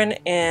 Siren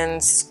in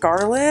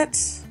Scarlet.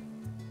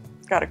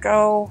 Gotta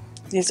go.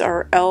 These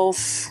are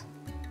e.l.f.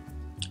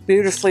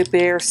 Beautifully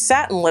Bare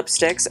satin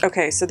lipsticks.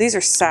 Okay, so these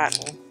are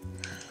satin.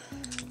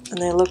 And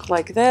they look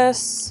like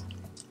this.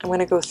 I'm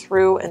gonna go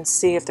through and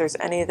see if there's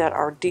any that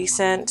are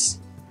decent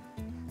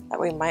that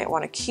we might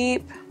wanna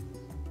keep.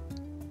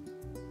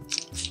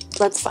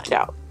 Let's find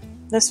out.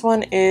 This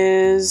one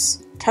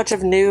is Touch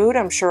of Nude.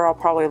 I'm sure I'll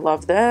probably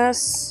love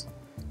this.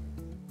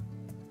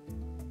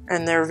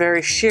 And they're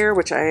very sheer,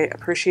 which I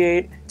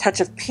appreciate. Touch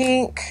of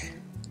Pink.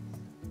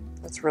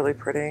 That's really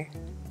pretty.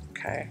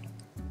 Okay.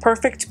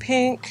 Perfect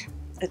Pink.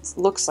 It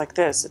looks like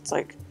this. It's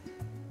like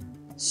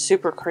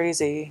super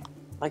crazy,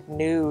 like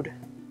nude.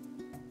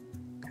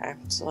 Okay,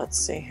 so let's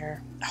see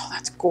here. Oh,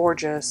 that's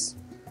gorgeous.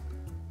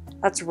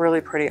 That's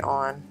really pretty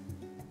on.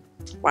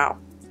 Wow.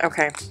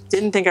 Okay,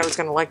 didn't think I was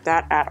gonna like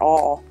that at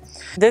all.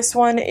 This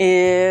one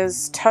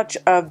is Touch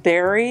of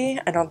Berry.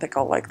 I don't think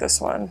I'll like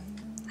this one.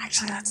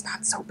 Actually, that's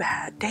not so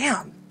bad. Damn.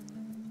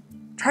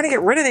 I'm trying to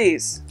get rid of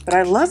these, but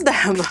I love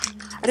them.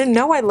 I didn't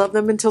know I loved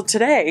them until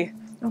today.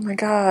 Oh my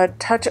God,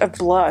 Touch of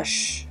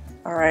Blush.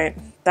 All right,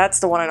 that's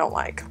the one I don't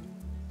like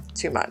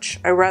too much.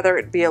 I'd rather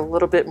it be a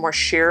little bit more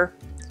sheer.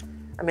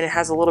 I mean, it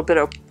has a little bit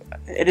of,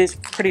 it is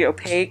pretty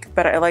opaque,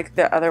 but I like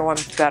the other one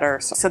better.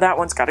 So that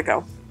one's gotta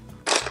go.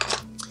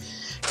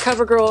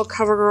 CoverGirl,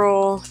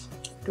 CoverGirl.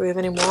 Do we have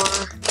any more?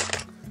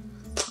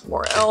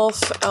 More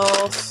e.l.f.,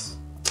 e.l.f.,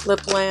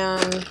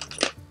 Lipland,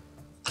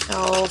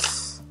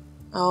 e.l.f.,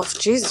 e.l.f.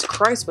 Jesus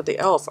Christ with the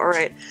e.l.f. All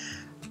right.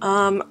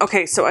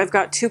 Okay, so I've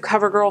got two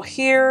CoverGirl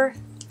here.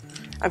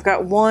 I've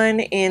got one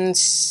in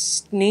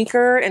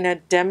Sneaker and a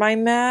Demi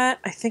Matte.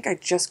 I think I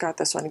just got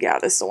this one. Yeah,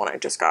 this is the one I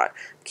just got.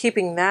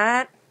 Keeping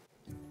that.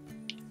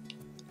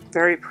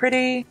 Very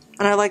pretty.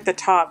 And I like the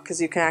top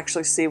because you can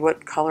actually see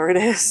what color it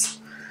is.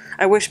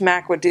 I wish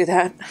MAC would do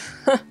that.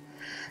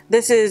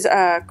 This is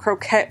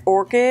Croquette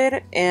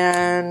Orchid,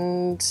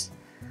 and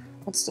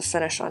what's the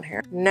finish on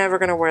here? Never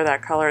gonna wear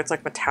that color. It's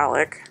like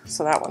metallic,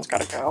 so that one's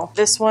gotta go.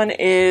 This one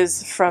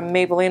is from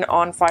Maybelline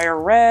On Fire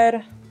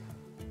Red.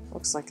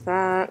 Looks like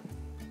that.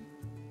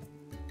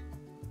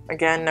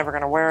 Again, never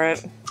gonna wear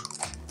it.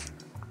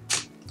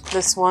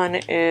 This one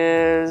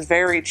is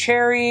Very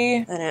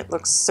Cherry, and it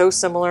looks so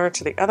similar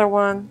to the other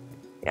one.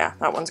 Yeah,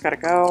 that one's gotta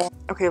go.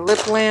 Okay,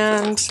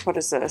 Lipland. What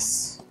is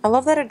this? I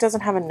love that it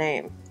doesn't have a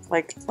name.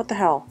 Like, what the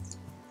hell?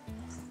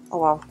 Oh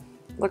well.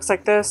 Looks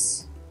like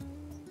this.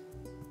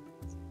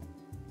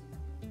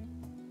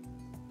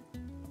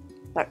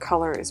 That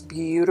color is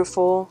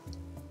beautiful.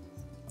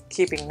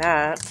 Keeping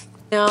that.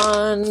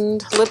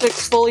 And lip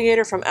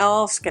exfoliator from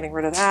e.l.f. Getting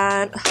rid of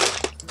that.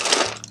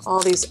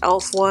 All these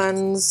e.l.f.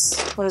 ones.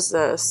 What is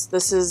this?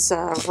 This is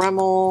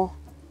Rimmel.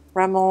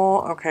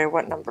 Okay,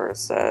 what number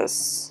is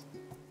this?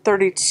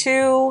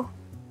 32.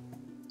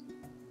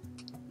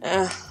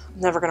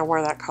 Never gonna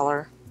wear that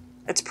color.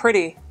 It's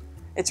pretty.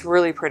 It's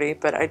really pretty,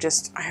 but I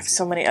have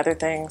so many other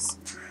things.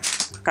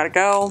 Gotta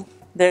go.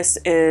 This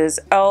is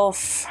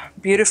e.l.f.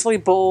 Beautifully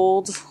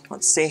Bold.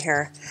 Let's see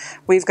here.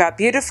 We've got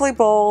Beautifully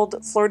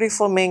Bold, Flirty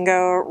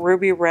Flamingo,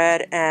 Ruby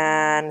Red,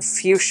 and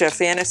Fuchsia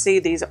Fantasy.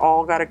 These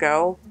all gotta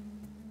go.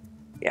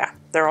 Yeah,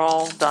 they're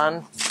all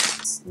done.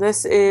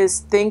 This is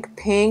Think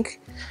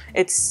Pink.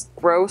 It's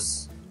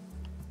gross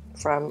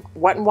from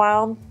Wet n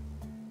Wild.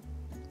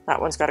 That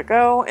one's gotta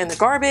go in the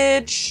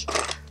garbage.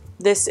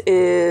 This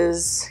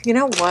is, you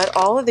know what?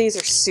 All of these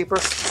are super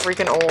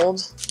freaking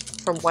old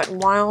from Wet n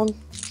Wild.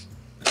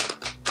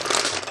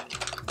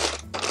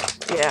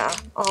 Yeah,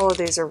 all of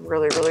these are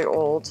really, really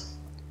old.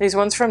 These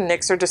ones from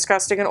NYX are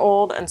disgusting and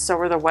old, and so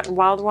are the Wet n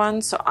Wild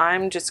ones, so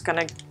I'm just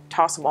gonna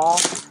toss them all.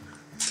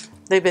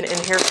 They've been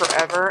in here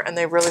forever, and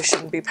they really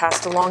shouldn't be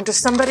passed along to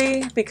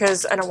somebody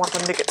because I don't want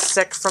them to get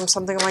sick from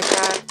something like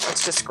that.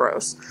 It's just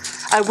gross.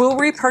 I will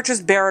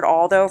repurchase Bare It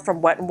All, though,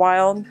 from Wet n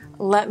Wild.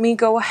 Let me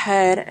go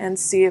ahead and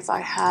see if I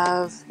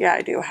have... Yeah,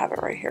 I do have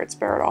it right here. It's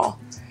Bare It All.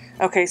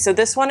 Okay, so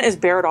this one is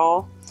Bare It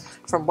All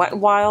from Wet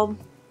n Wild,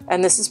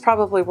 and this is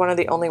probably one of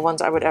the only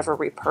ones I would ever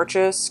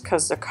repurchase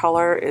because the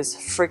color is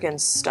friggin'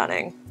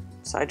 stunning.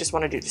 So I just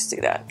wanted you to see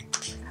that.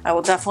 I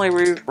will definitely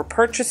be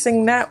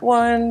repurchasing that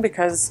one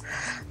because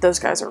those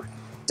guys are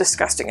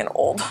disgusting and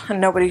old, and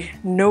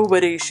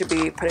nobody should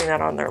be putting that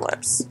on their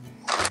lips.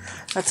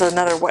 That's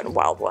another Wet n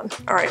Wild one.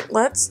 All right,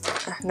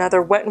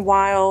 another Wet n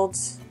Wild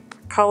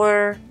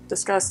color,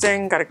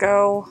 disgusting, gotta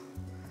go.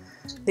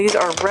 These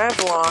are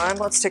Revlon.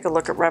 Let's take a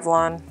look at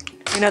Revlon.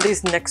 You know,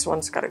 these NYX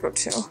ones gotta go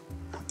too.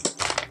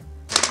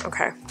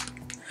 Okay.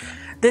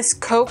 This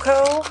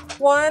Cocoa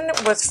one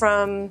was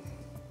from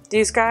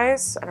these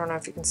guys. I don't know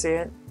if you can see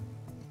it.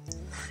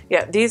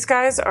 Yeah, these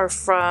guys are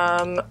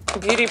from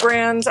Beauty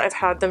Brands. I've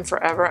had them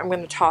forever. I'm going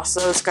to toss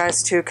those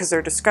guys too because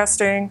they're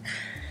disgusting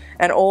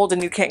and old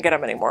and you can't get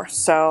them anymore.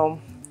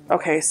 So,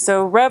 okay,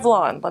 so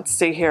Revlon, let's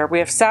see here. We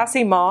have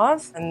Sassy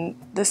Mauve, and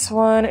this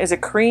one is a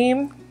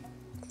cream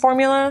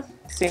formula.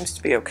 Seems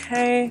to be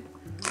okay.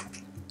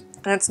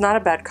 And it's not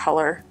a bad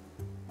color.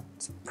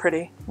 It's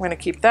pretty. I'm going to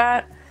keep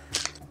that.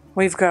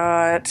 We've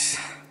got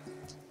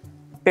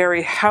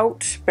Berry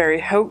Hout.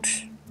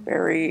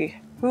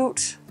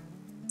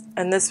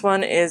 And this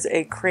one is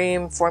a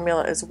cream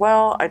formula as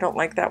well. I don't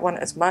like that one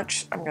as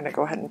much. I'm gonna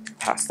go ahead and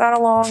pass that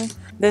along.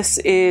 This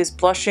is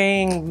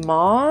Blushing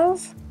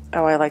Mauve.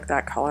 Oh, I like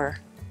that color.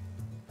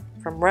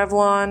 From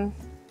Revlon.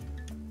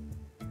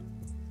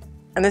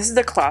 And this is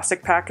the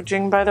classic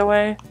packaging, by the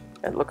way.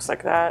 It looks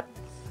like that.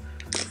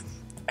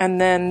 And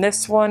then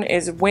this one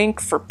is Wink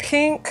for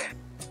Pink.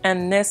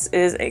 And this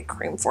is a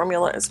cream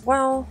formula as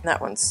well.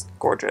 That one's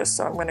gorgeous,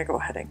 so I'm gonna go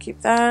ahead and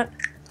keep that.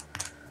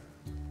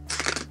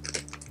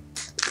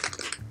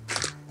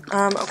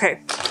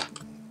 Okay,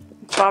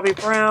 Bobbi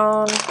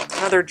Brown,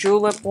 another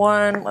Julep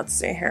one. Let's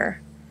see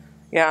here.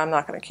 Yeah, I'm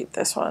not gonna keep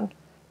this one.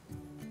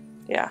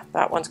 Yeah,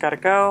 that one's gotta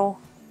go.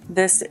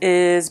 This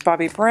is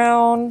Bobbi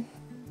Brown,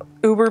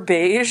 Uber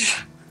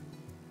Beige.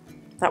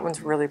 That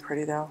one's really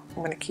pretty though.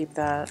 I'm gonna keep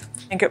that.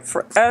 Think It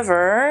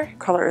Forever. What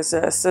color is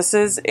this? This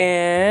is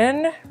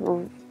in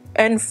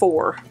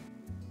N4.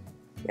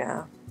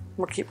 Yeah,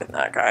 we're keeping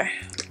that guy.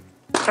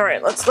 All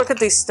right, let's look at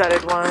these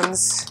studded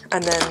ones,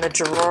 and then the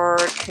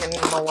Gerard, Kim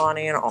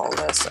Milani, and all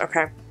this.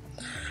 Okay,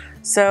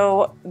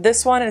 so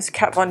this one is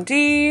Kat Von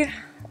D.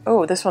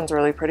 Oh, this one's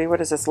really pretty.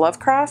 What is this,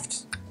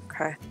 Lovecraft?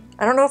 Okay.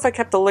 I don't know if I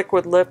kept the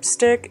liquid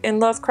lipstick in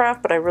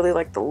Lovecraft, but I really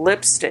like the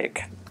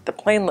lipstick, the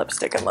plain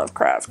lipstick in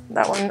Lovecraft.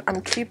 That one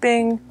I'm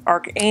keeping.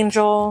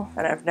 Archangel,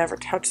 and I've never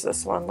touched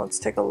this one. Let's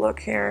take a look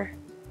here.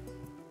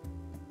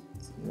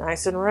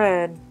 Nice and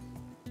red.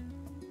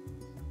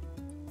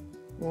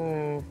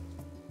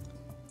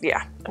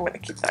 Yeah, I'm gonna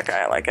keep that guy,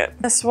 I like it.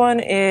 This one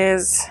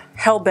is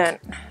Hellbent,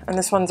 and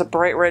this one's a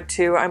bright red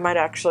too. I might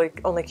actually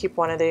only keep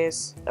one of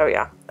these. Oh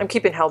yeah, I'm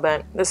keeping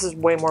Hellbent. This is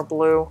way more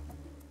blue.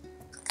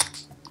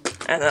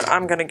 And then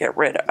I'm gonna get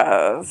rid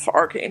of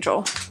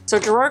Archangel. So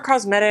Gerard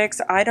Cosmetics,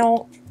 I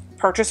don't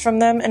purchase from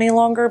them any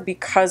longer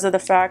because of the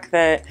fact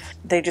that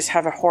they just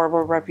have a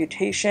horrible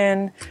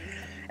reputation.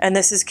 And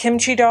this is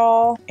Kimchi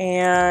Doll,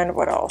 and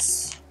what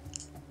else?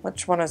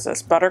 Which one is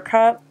this?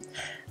 Buttercup.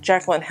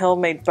 Jaclyn Hill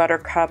made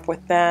Buttercup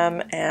with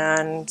them,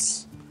 and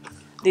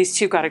these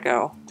two gotta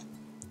go.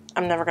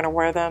 I'm never gonna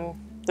wear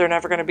them. They're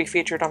never gonna be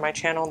featured on my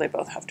channel. They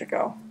both have to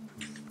go.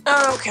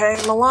 Okay,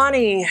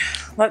 Milani.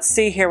 Let's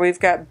see here. We've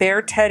got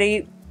Bear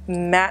Teddy,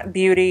 Matte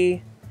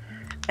Beauty,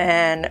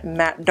 and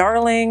Matte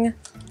Darling.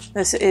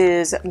 This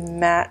is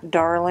Matte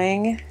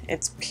Darling.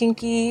 It's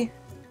pinky.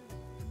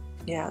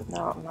 Yeah,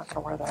 no, I'm not gonna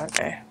wear that.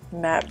 Okay.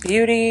 Matte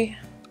Beauty.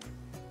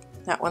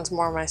 That one's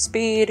more my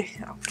speed.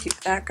 I'll keep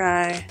that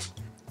guy.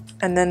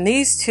 And then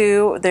these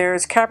two,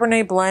 there's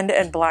Cabernet Blend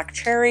and Black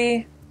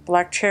Cherry.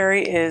 Black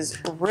Cherry is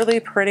really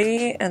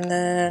pretty, and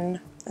then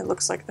it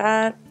looks like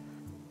that.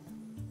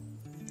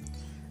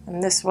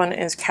 And this one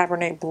is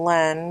Cabernet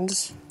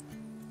Blend,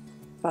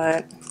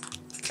 but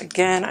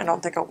again, I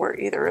don't think I'll wear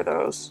either of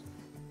those.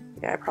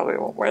 Yeah, I probably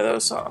won't wear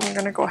those, so I'm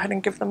gonna go ahead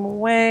and give them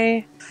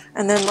away.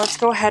 And then let's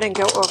go ahead and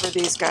go over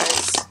these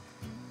guys.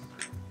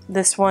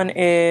 This one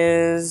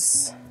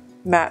is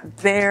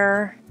Matte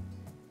Bear,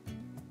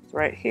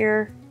 right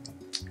here.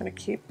 I'm gonna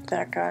keep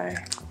that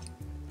guy.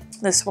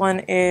 This one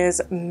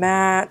is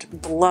Matte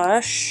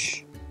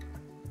Blush,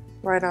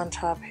 right on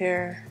top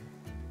here.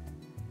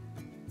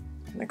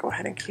 I'm gonna go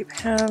ahead and keep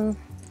him.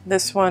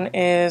 This one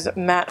is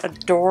Matte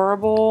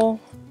Adorable.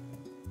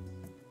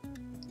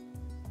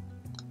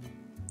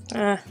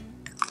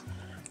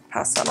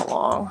 Pass that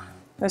along.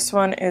 This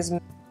one is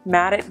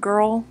Matte It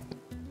Girl.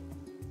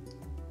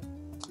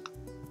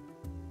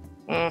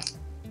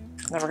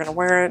 Never gonna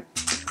wear it.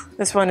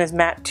 This one is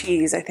Matte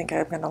Tease. I think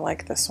I'm gonna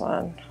like this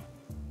one.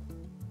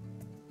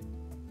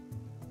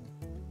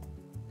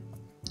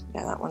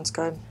 Yeah, that one's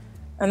good.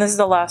 And this is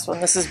the last one.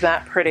 This is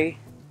Matte Pretty.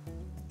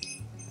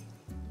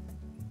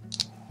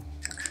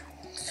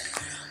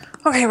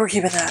 Okay, we're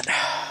keeping that.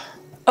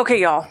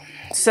 Okay, y'all.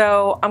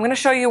 So I'm gonna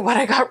show you what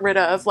I got rid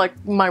of,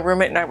 like my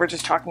roommate and I were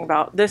just talking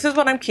about. This is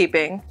what I'm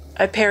keeping.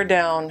 I pared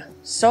down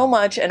so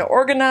much and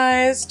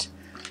organized,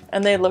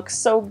 and they look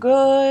so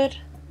good.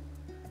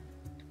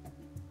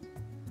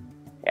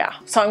 Yeah,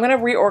 so I'm gonna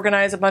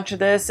reorganize a bunch of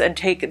this and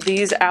take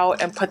these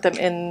out and put them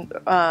in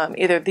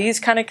either these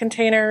kind of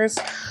containers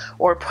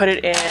or put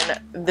it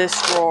in this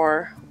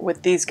drawer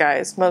with these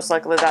guys. Most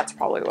likely that's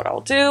probably what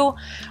I'll do.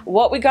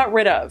 What we got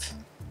rid of.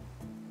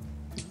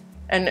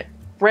 And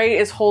Ray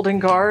is holding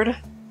guard.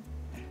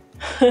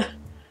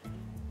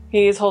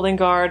 He is holding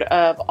guard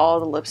of all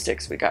the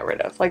lipsticks we got rid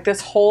of. Like,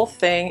 this whole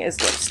thing is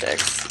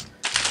lipsticks.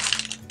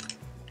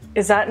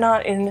 Is that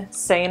not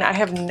insane? I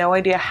have no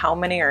idea how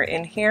many are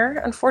in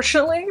here,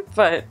 unfortunately,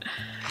 but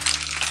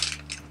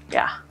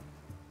yeah.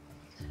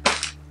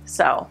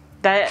 So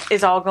that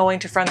is all going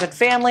to friends and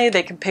family.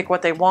 They can pick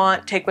what they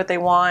want, take what they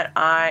want.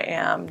 I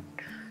am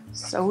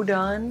so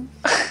done.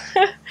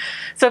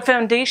 So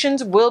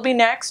foundations will be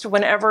next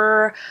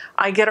whenever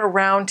I get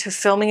around to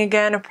filming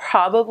again.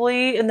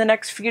 Probably in the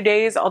next few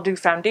days I'll do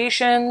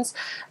foundations.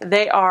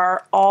 They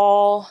are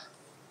all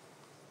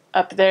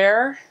up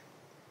there.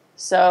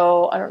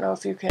 So I don't know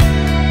if you can